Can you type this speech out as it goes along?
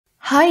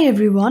Hi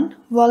everyone,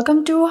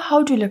 welcome to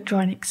How to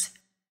Electronics.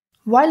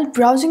 While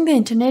browsing the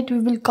internet, we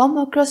will come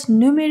across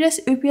numerous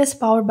UPS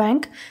power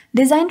bank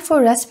designed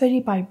for Raspberry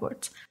Pi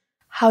boards.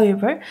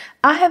 However,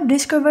 I have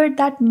discovered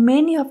that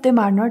many of them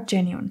are not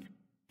genuine.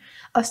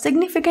 A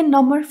significant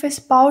number face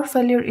power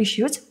failure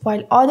issues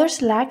while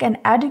others lack an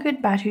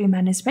adequate battery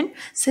management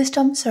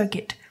system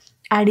circuit.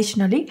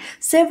 Additionally,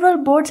 several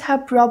boards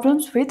have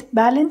problems with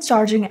balanced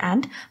charging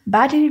and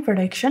battery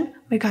protection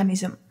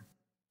mechanism.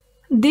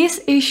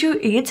 This issue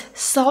is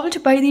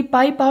solved by the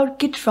PiPower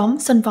kit from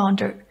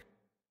SunFounder.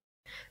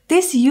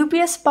 This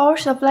UPS power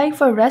supply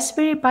for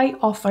Raspberry Pi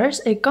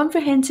offers a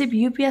comprehensive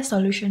UPS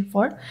solution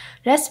for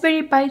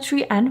Raspberry Pi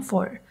 3 and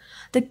 4.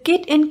 The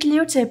kit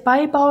includes a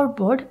PiPower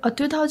board, a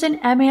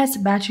 2000 mAh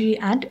battery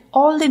and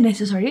all the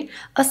necessary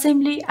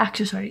assembly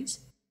accessories.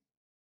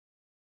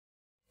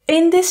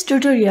 In this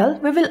tutorial,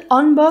 we will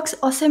unbox,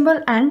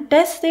 assemble and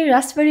test the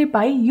Raspberry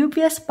Pi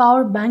UPS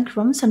power bank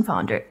from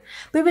SunFounder.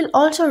 We will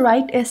also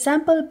write a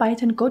sample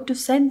Python code to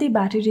send the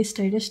battery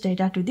status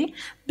data to the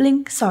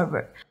Blynk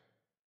server.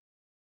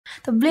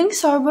 The Blynk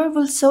server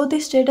will show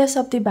the status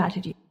of the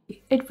battery.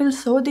 It will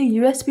show the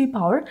USB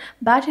power,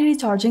 battery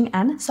charging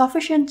and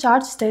sufficient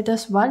charge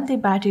status while the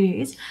battery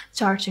is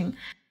charging.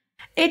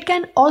 It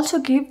can also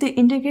give the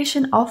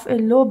indication of a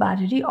low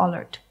battery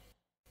alert.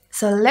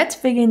 So let's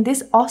begin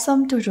this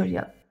awesome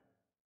tutorial.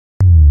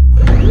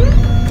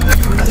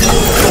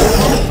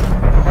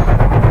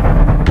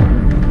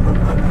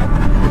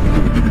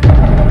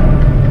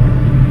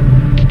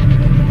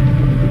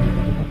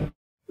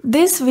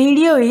 This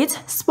video is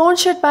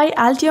sponsored by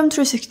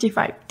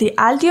𝗙𝗵𝗁𝗲𝗏. The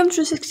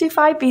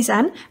𝗙𝗵𝗁𝗲𝗏 is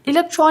an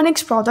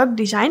electronics product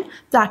design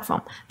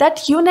platform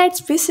that unites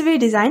PCB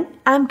design,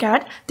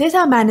 AMCAD,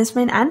 data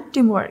management and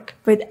teamwork.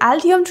 With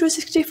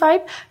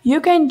𝗙𝗵𝗁𝗲𝗏,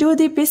 you can do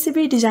the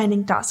PCB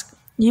designing task.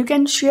 You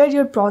can share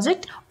your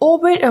project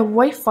over a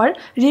web for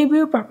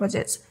review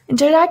purposes.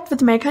 Interact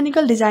with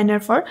Mechanical Designer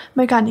for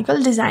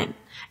mechanical design.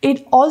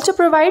 It also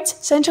provides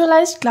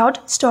centralized cloud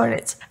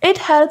storage. It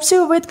helps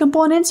you with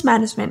components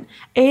management,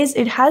 as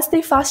it has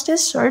the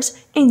fastest search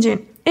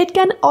engine. It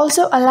can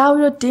also allow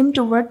your team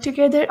to work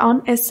together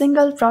on a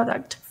single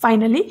product.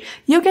 Finally,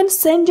 you can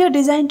send your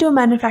design to a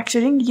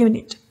manufacturing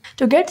unit.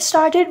 To get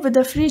started with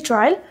the free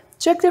trial,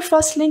 check the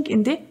first link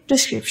in the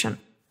description.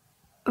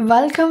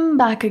 Welcome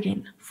back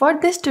again. For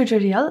this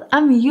tutorial,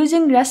 I'm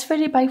using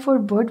Raspberry Pi 4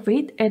 board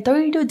with a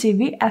 32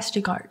 GB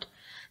SD card.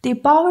 The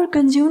power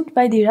consumed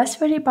by the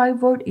Raspberry Pi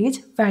board is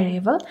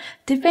variable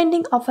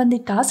depending upon the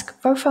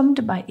task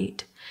performed by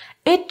it.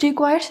 It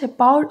requires a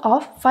power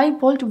of 5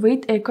 volt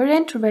with a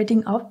current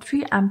rating of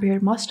 3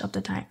 ampere most of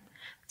the time.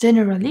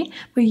 Generally,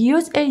 we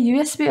use a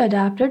USB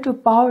adapter to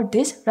power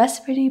this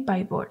Raspberry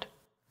Pi board.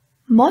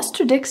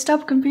 Most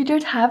desktop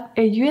computers have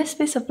a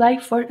USB supply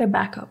for a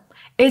backup.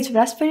 As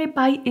Raspberry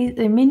Pi is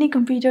a mini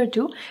computer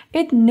too,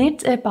 it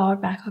needs a power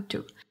backup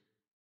too.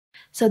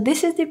 So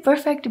this is the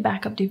perfect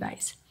backup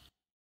device.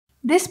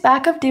 This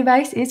backup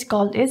device is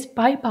called as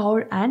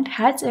PiPower and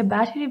has a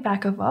battery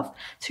backup of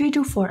 3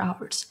 to 4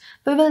 hours.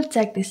 We will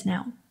check this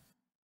now.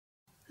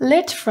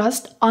 Let's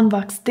first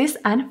unbox this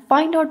and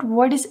find out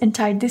what is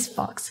inside this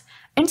box.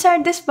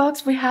 Inside this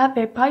box, we have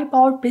a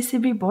PiPower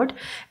PCB board,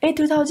 a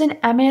 2000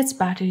 mAh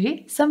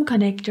battery, some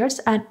connectors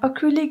and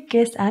acrylic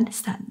case and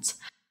stands.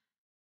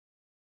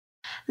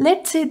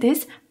 Let's see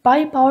this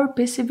PiPower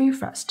PCB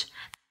first.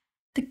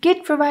 The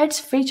kit provides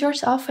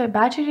features of a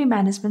battery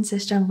management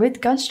system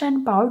with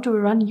constant power to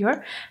run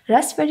your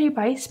Raspberry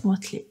Pi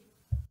smoothly.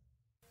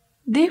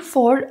 The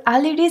 4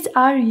 LEDs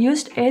are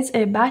used as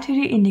a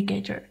battery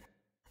indicator,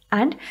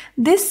 and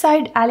this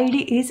side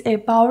LED is a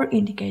power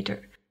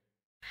indicator.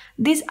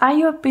 These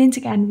I/O pins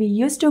can be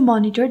used to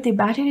monitor the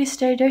battery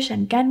status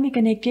and can be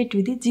connected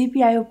to the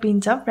GPIO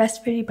pins of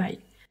Raspberry Pi.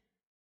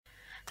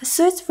 The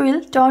switch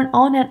will turn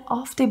on and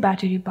off the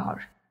battery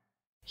power.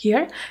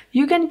 Here,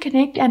 you can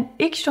connect an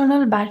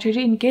external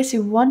battery in case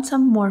you want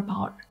some more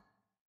power.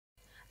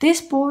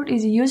 This port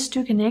is used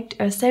to connect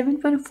a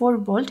 7.4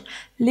 volt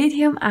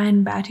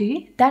lithium-ion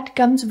battery that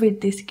comes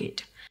with this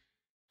kit.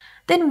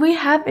 Then we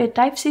have a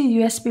Type-C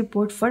USB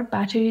port for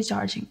battery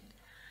charging.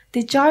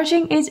 The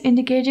charging is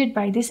indicated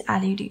by this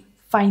LED.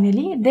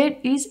 Finally, there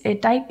is a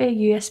Type-A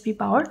USB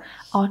power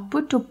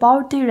output to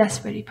power the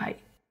Raspberry Pi.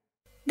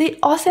 The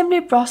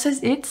assembly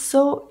process is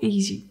so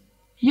easy.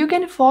 You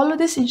can follow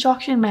this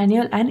instruction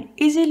manual and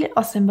easily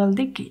assemble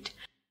the kit.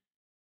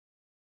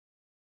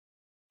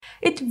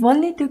 It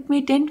only took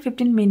me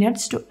 10-15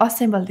 minutes to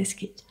assemble this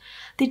kit.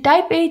 The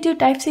Type-A to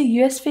Type-C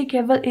USB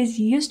cable is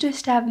used to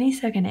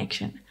establish a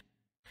connection.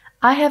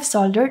 I have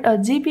soldered a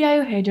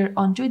GPIO header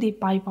onto the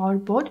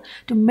PiPower board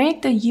to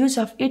make the use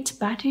of its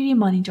battery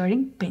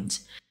monitoring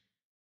pins.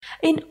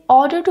 In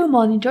order to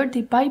monitor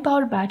the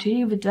PiPower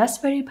battery with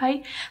Raspberry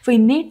Pi, we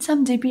need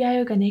some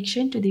GPIO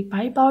connection to the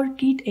PiPower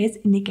kit as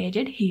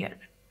indicated here.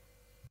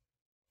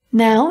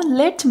 Now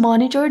let's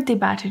monitor the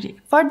battery.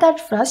 For that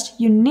first,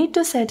 you need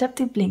to set up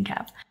the Blynk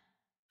app.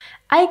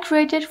 I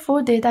created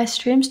 4 data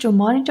streams to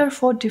monitor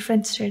 4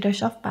 different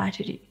status of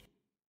battery.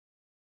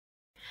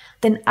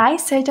 Then I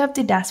set up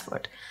the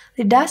dashboard.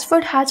 The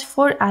dashboard has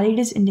 4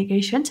 LEDs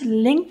indications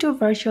linked to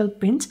virtual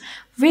pins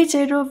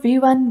V0,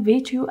 V1,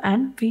 V2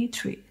 and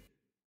V3.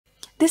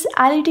 This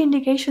LED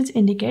indications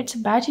indicates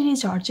battery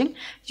charging,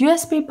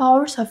 USB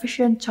power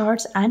sufficient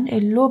charge and a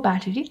low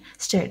battery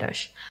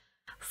status.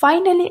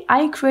 Finally,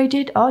 I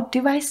created a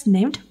device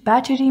named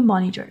battery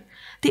monitor.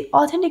 The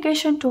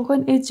authentication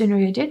token is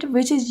generated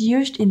which is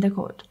used in the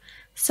code.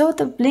 So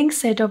the Blynk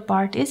setup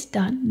part is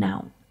done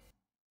now.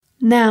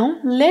 Now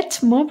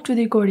let's move to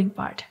the coding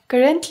part.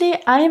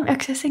 Currently, I am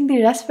accessing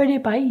the Raspberry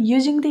Pi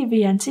using the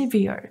VNC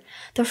viewer.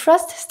 The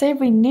first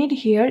step we need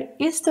here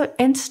is to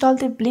install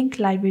the Blynk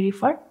library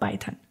for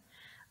Python.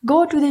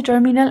 Go to the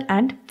terminal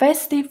and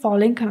paste the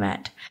following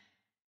command.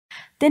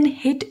 Then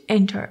hit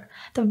enter.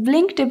 The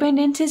Blynk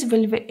dependencies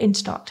will be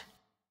installed.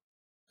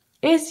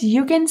 As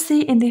you can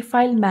see in the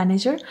file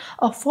manager,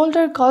 a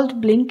folder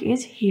called Blynk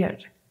is here.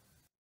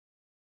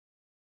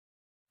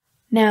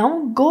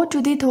 Now go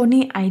to the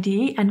Thony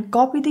IDE and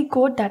copy the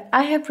code that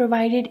I have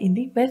provided in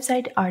the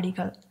website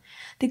article.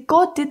 The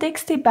code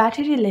detects the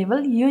battery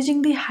level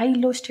using the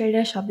high-low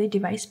status of the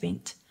device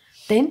pins.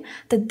 Then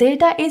the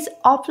data is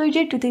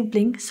uploaded to the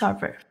Blynk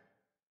server.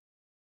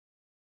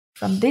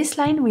 From this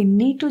line, we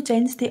need to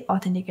change the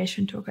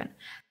authentication token.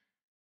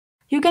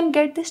 You can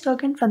get this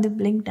token from the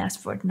Blynk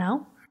dashboard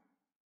now.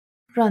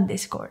 Run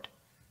this code.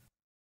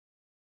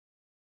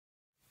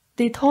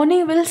 The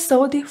Thony will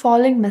show the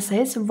following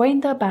message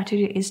when the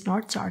battery is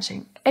not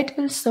charging. It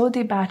will show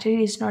the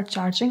battery is not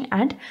charging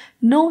and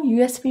no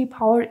USB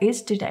power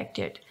is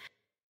detected.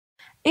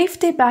 If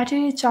the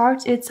battery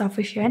charge is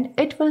sufficient,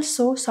 it will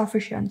show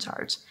sufficient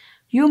charge.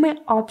 You may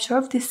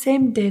observe the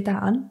same data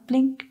on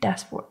Blynk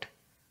dashboard.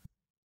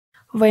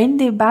 When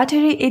the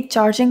battery is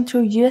charging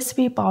through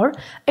USB power,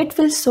 it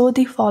will show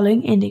the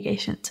following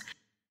indications.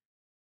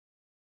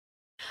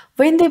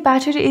 When the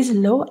battery is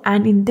low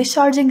and in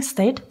discharging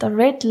state, the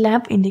red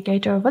lamp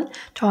indicator will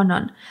turn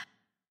on.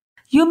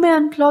 You may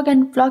unplug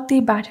and plug the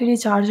battery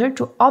charger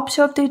to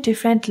observe the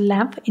different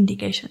lamp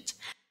indications.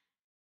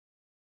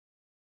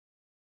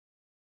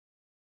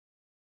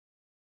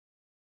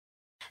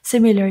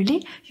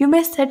 Similarly, you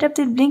may set up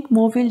the Blynk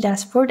mobile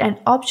dashboard and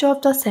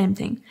observe the same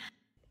thing.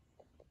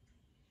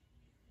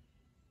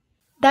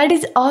 That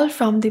is all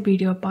from the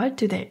video part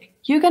today.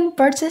 You can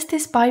purchase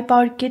this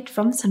PiPower kit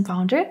from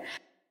SunFounder.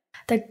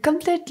 The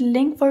complete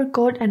link for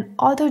code and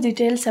other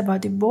details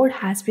about the board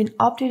has been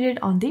updated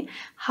on the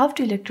How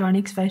to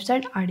Electronics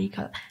website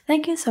article.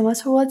 Thank you so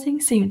much for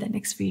watching. See you in the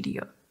next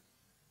video.